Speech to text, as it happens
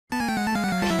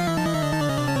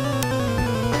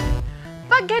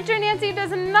Bug Catcher Nancy does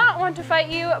not want to fight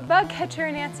you. Bug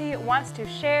Catcher Nancy wants to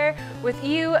share with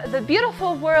you the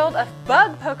beautiful world of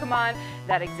bug Pokemon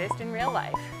that exist in real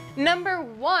life. Number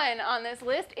 1 on this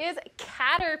list is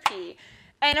Caterpie.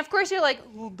 And of course you're like,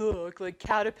 well, duh, like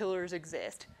caterpillars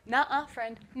exist. Nuh-uh,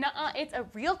 friend, nuh-uh, it's a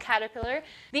real caterpillar.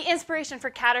 The inspiration for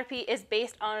Caterpie is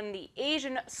based on the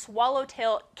Asian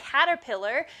swallowtail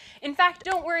caterpillar. In fact,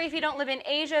 don't worry if you don't live in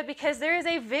Asia, because there is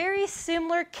a very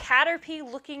similar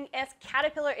Caterpie-looking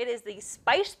caterpillar. It is the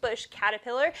spice bush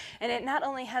caterpillar, and it not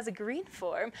only has a green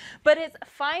form, but its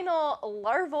final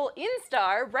larval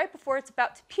instar, right before it's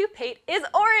about to pupate, is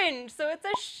orange, so it's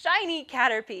a shiny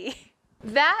Caterpie.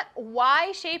 That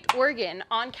Y-shaped organ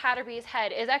on Caterpie's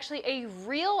head is actually a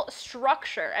real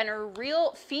structure and a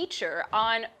real feature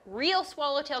on real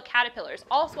swallowtail caterpillars.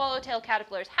 All swallowtail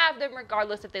caterpillars have them,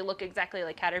 regardless if they look exactly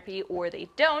like Caterpie or they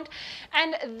don't.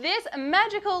 And this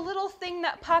magical little thing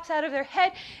that pops out of their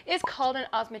head is called an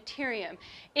osmeterium.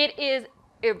 It is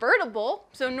invertible,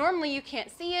 so normally you can't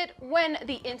see it. When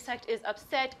the insect is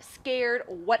upset, scared,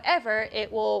 whatever,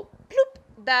 it will bloop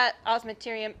that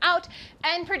osmeterium out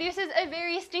and produces a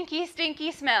very stinky,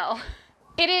 stinky smell.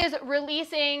 It is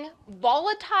releasing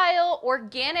volatile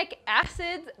organic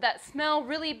acids that smell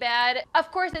really bad.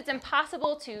 Of course, it's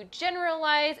impossible to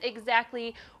generalize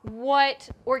exactly what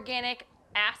organic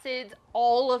acids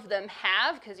all of them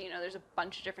have, because, you know, there's a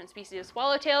bunch of different species of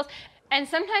swallowtails, and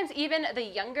sometimes even the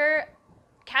younger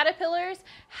caterpillars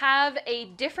have a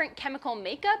different chemical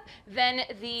makeup than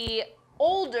the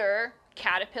older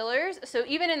caterpillars. So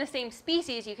even in the same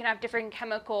species, you can have different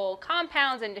chemical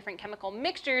compounds and different chemical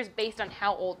mixtures based on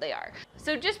how old they are.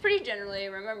 So just pretty generally,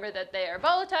 remember that they are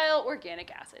volatile organic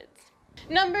acids.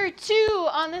 Number 2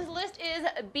 on this list is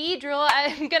Beedrill.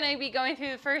 I'm gonna be going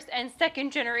through the first and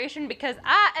second generation because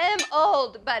I am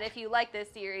old. But if you like this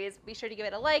series, be sure to give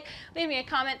it a like, leave me a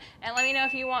comment, and let me know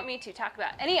if you want me to talk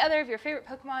about any other of your favorite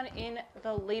Pokemon in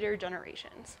the later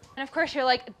generations. And of course you're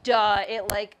like, duh,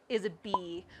 it like is a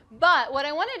bee. But what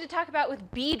I wanted to talk about with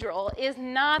Beedrill is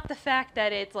not the fact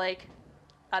that it's like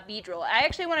a Beedrill. I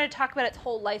actually wanted to talk about its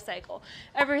whole life cycle.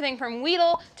 Everything from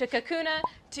Weedle to Kakuna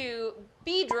to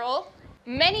Beedrill.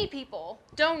 Many people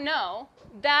don't know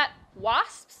that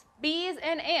wasps, bees,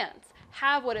 and ants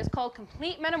have what is called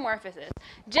complete metamorphosis.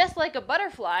 Just like a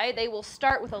butterfly, they will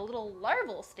start with a little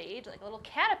larval stage, like a little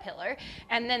caterpillar,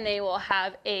 and then they will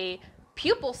have a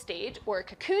pupal stage or a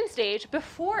cocoon stage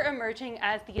before emerging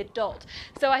as the adult.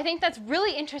 So I think that's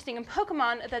really interesting in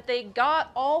Pokemon that they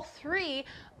got all 3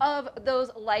 of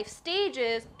those life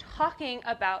stages talking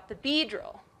about the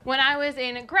Beedrill. When I was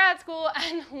in grad school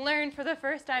and learned for the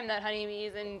first time that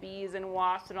honeybees and bees and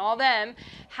wasps and all them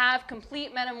have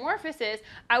complete metamorphosis,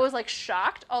 I was like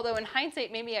shocked, although in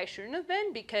hindsight maybe I shouldn't have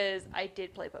been because I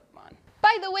did play Pokemon.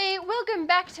 By the way, welcome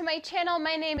back to my channel.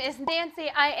 My name is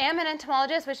Nancy. I am an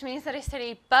entomologist, which means that I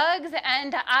study bugs,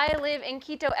 and I live in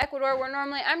Quito, Ecuador, where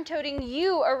normally I'm toting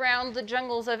you around the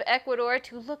jungles of Ecuador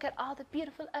to look at all the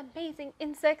beautiful, amazing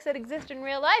insects that exist in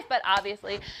real life, but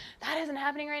obviously that isn't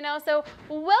happening right now. So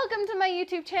welcome to my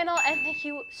YouTube channel, and thank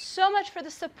you so much for the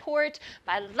support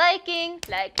by liking,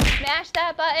 smash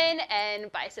that button,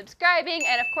 and by subscribing,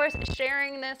 and of course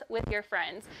sharing this with your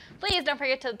friends. Please don't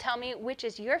forget to tell me which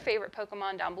is your favorite Pokemon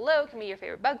down below. It can be your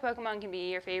favorite bug Pokemon, can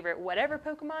be your favorite whatever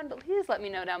Pokemon, but please let me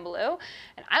know down below,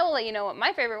 and I will let you know what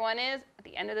my favorite one is at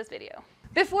the end of this video.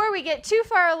 Before we get too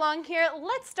far along here,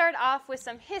 let's start off with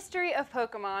some history of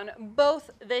Pokemon, both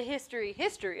the history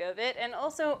of it and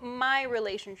also my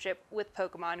relationship with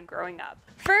Pokemon growing up.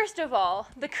 First of all,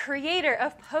 the creator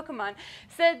of Pokemon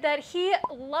said that he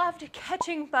loved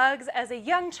catching bugs as a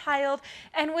young child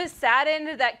and was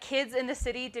saddened that kids in the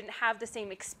city didn't have the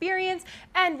same experience,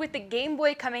 and with the Game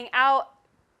Boy coming out,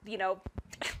 you know,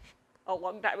 a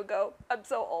long time ago. I'm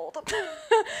so old.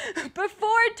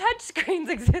 Before touchscreens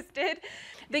existed,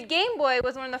 the Game Boy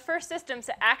was one of the first systems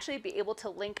to actually be able to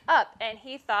link up, and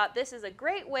he thought this is a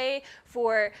great way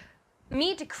for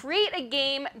me to create a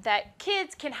game that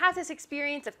kids can have this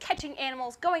experience of catching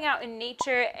animals, going out in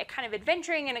nature, kind of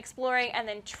adventuring and exploring, and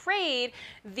then trade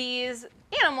these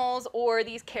animals or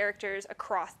these characters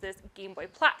across this Game Boy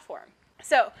platform.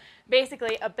 So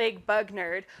basically a big bug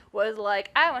nerd was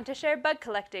like, I want to share bug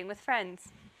collecting with friends.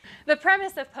 The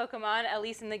premise of Pokemon, at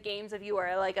least in the games, if you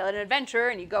are like an adventurer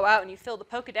and you go out and you fill the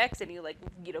Pokedex and you like,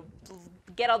 you know,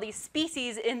 get all these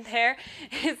species in there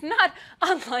is not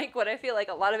unlike what I feel like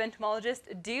a lot of entomologists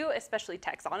do, especially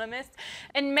taxonomists.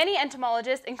 And many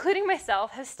entomologists, including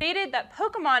myself, have stated that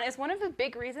Pokemon is one of the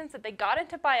big reasons that they got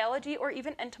into biology or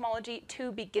even entomology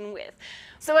to begin with.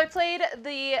 So I played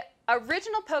the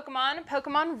original Pokemon.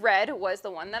 Pokemon Red was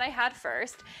the one that I had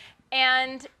first.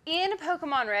 And in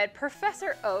Pokemon Red,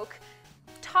 Professor Oak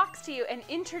talks to you and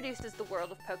introduces the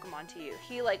world of Pokemon to you.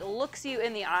 He like looks you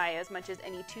in the eye as much as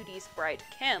any 2D sprite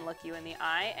can look you in the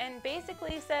eye and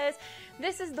basically says,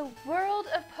 this is the world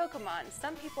of Pokemon.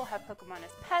 Some people have Pokemon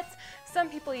as pets, some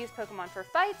people use Pokemon for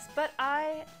fights, but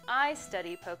I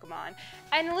study Pokemon.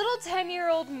 And little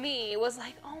 10-year-old me was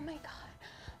like, oh my god,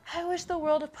 I wish the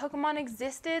world of Pokemon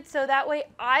existed so that way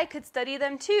I could study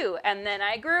them too. And then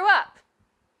I grew up,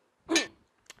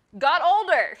 got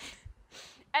older,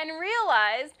 and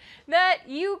realized that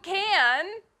you can.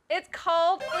 It's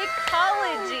called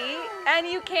ecology, and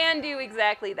you can do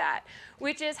exactly that,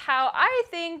 which is how I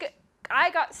think I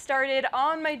got started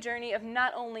on my journey of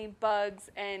not only bugs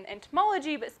and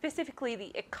entomology, but specifically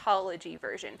the ecology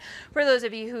version. For those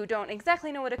of you who don't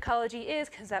exactly know what ecology is,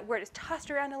 because that word is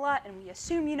tossed around a lot and we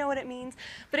assume you know what it means,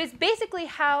 but it's basically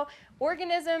how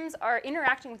organisms are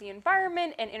interacting with the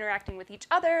environment and interacting with each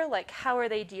other, like how are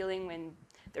they dealing when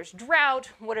there's drought,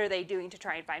 what are they doing to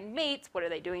try and find mates, what are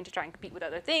they doing to try and compete with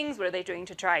other things, what are they doing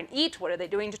to try and eat, what are they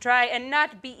doing to try and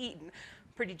not be eaten,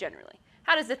 pretty generally.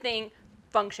 How does the thing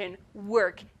function,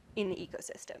 work in the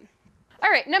ecosystem? All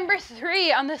right, number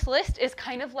 3 on this list is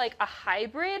kind of like a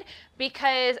hybrid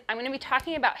because I'm going to be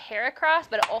talking about Heracross,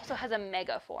 but it also has a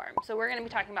mega form. So we're going to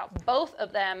be talking about both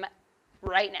of them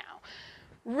right now.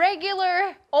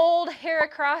 Regular old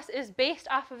Heracross is based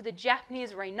off of the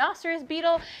Japanese rhinoceros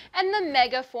beetle, and the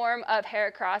mega form of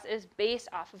Heracross is based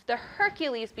off of the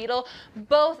Hercules beetle.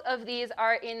 Both of these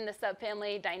are in the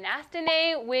subfamily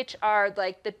Dynastinae, which are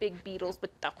like the big beetles with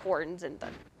the horns and the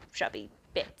chubby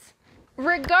bits.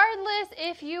 Regardless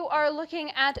if you are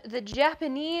looking at the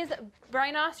Japanese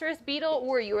rhinoceros beetle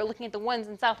or you are looking at the ones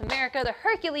in South America, the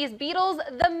Hercules beetles,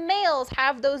 the males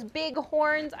have those big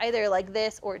horns, either like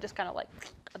this or just kind of like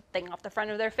a thing off the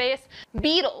front of their face.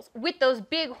 Beetles with those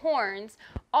big horns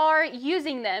are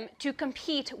using them to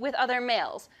compete with other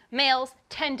males. Males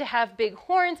tend to have big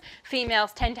horns,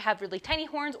 females tend to have really tiny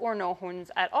horns or no horns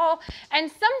at all,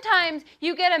 and sometimes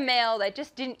you get a male that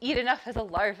just didn't eat enough as a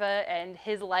larva and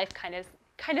his life kind of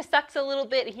sucks a little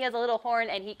bit. He has a little horn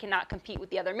and he cannot compete with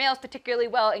the other males particularly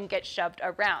well and gets shoved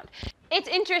around. It's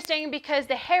interesting because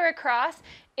the Heracross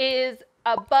is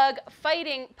a bug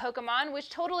fighting Pokemon, which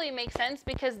totally makes sense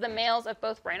because the males of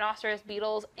both rhinoceros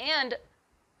beetles and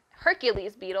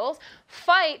Hercules beetles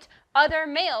fight other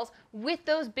males with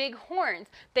those big horns.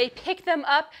 They pick them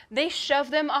up, they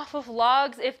shove them off of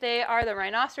logs if they are the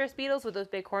rhinoceros beetles with those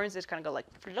big horns, they just kind of go like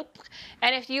flop.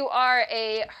 And if you are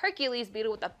a Hercules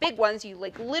beetle with the big ones, you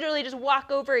like literally just walk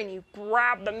over and you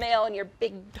grab the male in your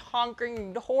big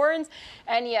honking horns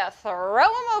and you throw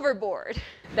them overboard.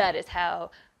 That is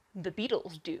how the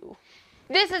beetles do.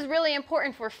 This is really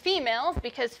important for females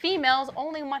because females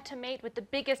only want to mate with the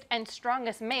biggest and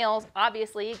strongest males.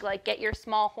 Obviously, like, get your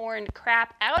small horned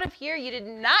crap out of here. You did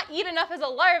not eat enough as a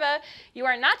larva. You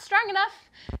are not strong enough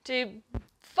to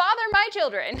father my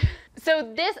children.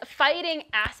 So this fighting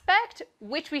aspect,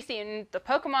 which we see in the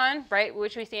Pokemon, right,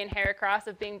 which we see in Heracross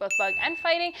of being both bug and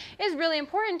fighting, is really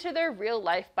important to their real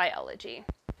life biology.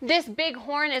 This big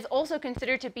horn is also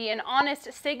considered to be an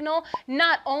honest signal.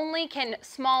 Not only can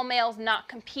small males not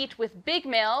compete with big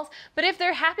males, but if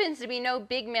there happens to be no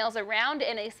big males around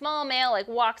and a small male like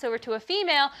walks over to a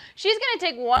female, she's gonna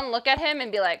take one look at him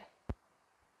and be like.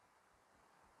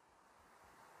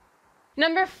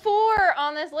 Number 4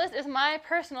 on this list is my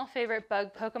personal favorite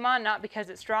bug Pokemon, not because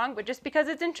it's strong, but just because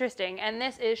it's interesting, and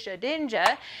this is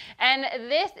Shedinja. And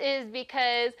this is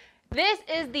because this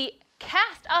is the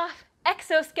cast-off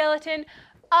exoskeleton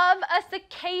of a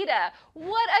cicada.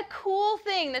 What a cool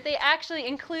thing that they actually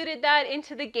included that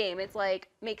into the game. It's like,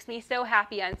 makes me so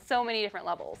happy on so many different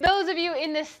levels. Those of you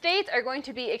in the States are going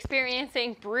to be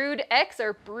experiencing Brood X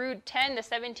or Brood 10, the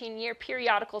 17-year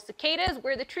periodical cicadas,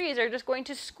 where the trees are just going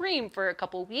to scream for a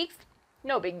couple weeks.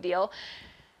 No big deal.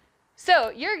 So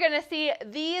you're gonna see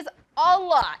these a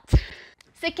lot.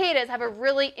 Cicadas have a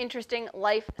really interesting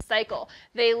life cycle.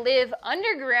 They live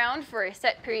underground for a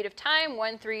set period of time,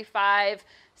 1, 3, 5,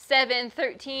 7,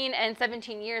 13, and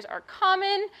 17 years are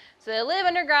common. So they live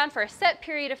underground for a set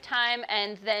period of time,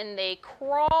 and then they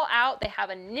crawl out. They have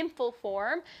a nymphal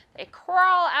form. They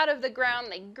crawl out of the ground,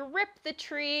 they grip the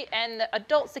tree, and the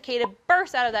adult cicada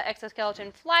bursts out of that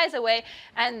exoskeleton, flies away,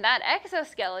 and that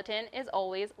exoskeleton is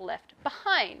always left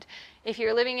behind. If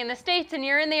you're living in the States and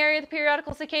you're in the area of the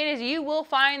periodical cicadas, you will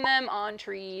find them on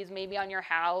trees, maybe on your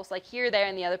house, like here, there,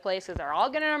 and the other place, because they're all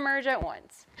going to emerge at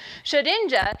once.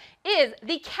 Shedinja is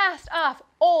the cast-off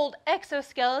old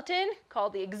exoskeleton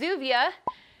called the exuvia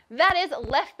that is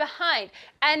left behind.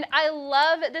 And I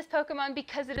love this Pokemon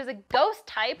because it is a ghost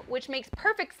type, which makes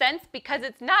perfect sense because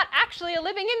it's not actually a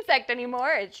living insect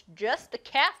anymore. It's just the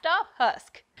cast-off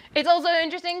husk. It's also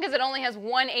interesting because it only has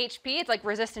 1 HP. It's like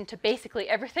resistant to basically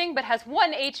everything, but has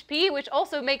 1 HP, which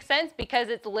also makes sense because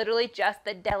it's literally just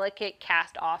the delicate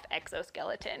cast-off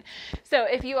exoskeleton. So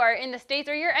if you are in the States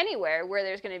or you're anywhere where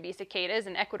there's going to be cicadas,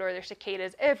 in Ecuador there's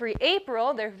cicadas every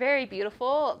April. They're very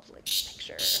beautiful. Like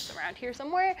picture around here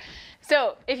somewhere.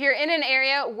 So if you're in an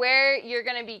area where you're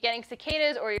going to be getting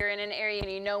cicadas, or you're in an area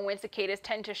and you know when cicadas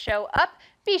tend to show up,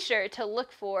 be sure to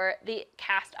look for the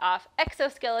cast-off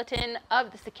exoskeleton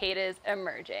of the cicadas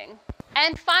emerging.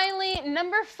 And finally,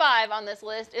 number 5 on this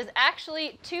list is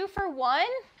actually 2 for 1.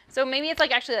 So maybe it's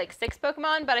like actually like 6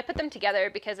 Pokemon, but I put them together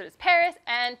because it is Paris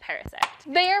and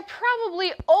Parasect. They are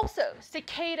probably also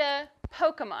cicada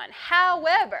Pokemon.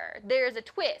 However, there's a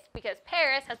twist because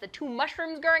Paris has the 2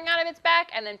 mushrooms growing out of its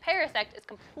back, and then Parasect is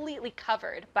completely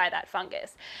covered by that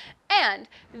fungus. And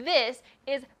this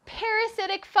is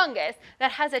parasitic fungus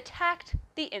that has attacked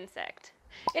the insect.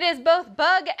 It is both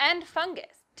bug and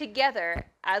fungus together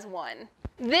as one.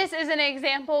 This is an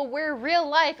example where real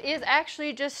life is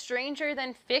actually just stranger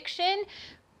than fiction.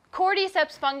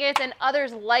 Cordyceps fungus and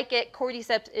others like it.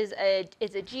 Cordyceps is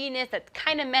a genus that's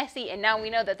kind of messy, and now we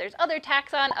know that there's other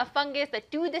taxon of fungus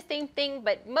that do the same thing,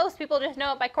 but most people just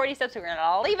know it by cordyceps, so we're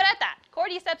gonna leave it at that.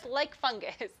 Cordyceps, like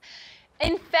fungus,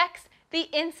 infects the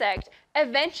insect,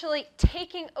 eventually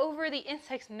taking over the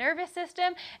insect's nervous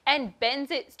system and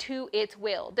bends it to its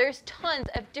will. There's tons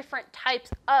of different types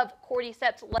of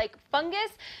cordyceps-like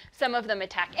fungus. Some of them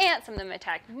attack ants, some of them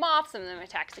attack moths, some of them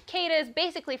attack cicadas.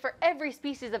 Basically, for every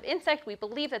species of insect, we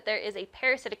believe that there is a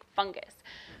parasitic fungus.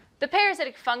 The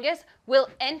parasitic fungus will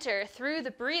enter through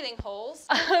the breathing holes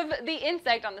of the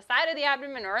insect on the side of the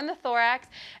abdomen or in the thorax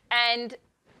and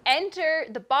enter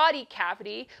the body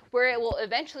cavity, where it will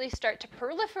eventually start to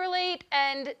proliferate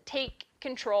and take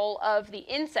control of the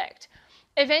insect.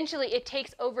 Eventually, it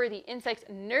takes over the insect's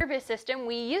nervous system.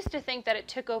 We used to think that it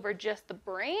took over just the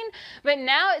brain, but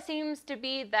now it seems to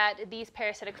be that these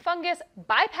parasitic fungus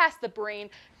bypass the brain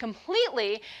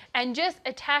completely and just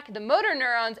attack the motor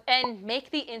neurons and make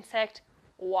the insect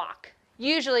walk,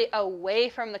 usually away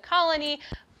from the colony,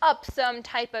 up some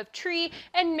type of tree,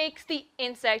 and makes the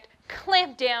insect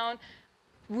clamp down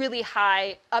really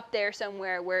high up there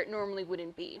somewhere where it normally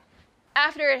wouldn't be.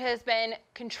 After it has been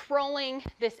controlling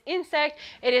this insect,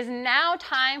 it is now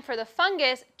time for the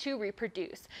fungus to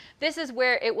reproduce. This is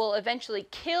where it will eventually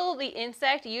kill the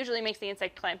insect. It usually makes the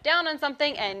insect clamp down on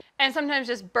something and sometimes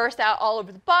just burst out all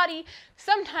over the body.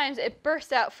 Sometimes it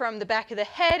bursts out from the back of the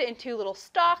head in 2 little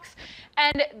stalks,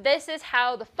 and this is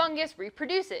how the fungus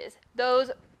reproduces. Those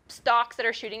stalks that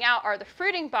are shooting out are the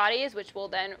fruiting bodies, which will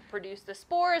then produce the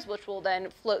spores, which will then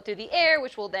float through the air,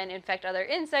 which will then infect other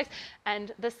insects,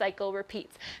 and the cycle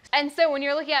repeats. And so when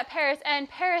you're looking at Paris and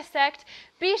Parasect,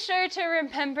 be sure to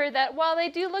remember that while they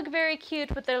do look very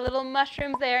cute with their little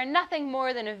mushrooms, they are nothing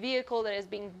more than a vehicle that is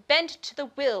being bent to the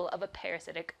will of a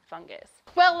parasitic fungus.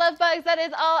 Well, love bugs, that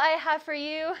is all I have for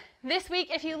you this week.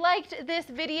 If you liked this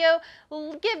video,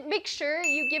 make sure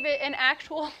you give it an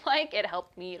actual like. It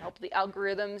helped me, it helped the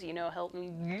algorithms, you know, help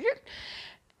me.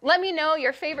 Let me know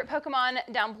your favorite Pokemon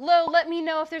down below. Let me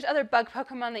know if there's other bug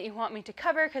Pokemon that you want me to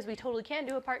cover, because we totally can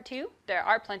do a part 2. There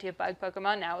are plenty of bug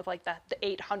Pokemon now with like the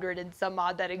 800 and some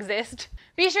odd that exist.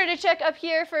 Be sure to check up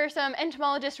here for some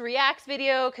Entomologist Reacts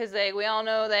video, because we all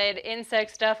know that insect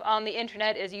stuff on the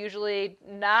internet is usually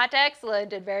not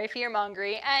excellent and very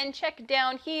fear-mongery. And check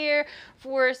down here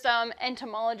for some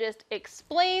Entomologist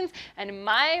Explains. And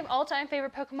my all-time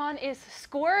favorite Pokemon is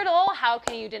Squirtle. How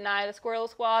can you deny the Squirtle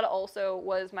Squad? Also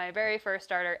was my very first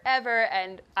starter ever,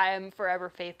 and I am forever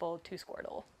faithful to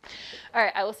Squirtle. All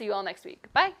right, I will see you all next week.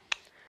 Bye.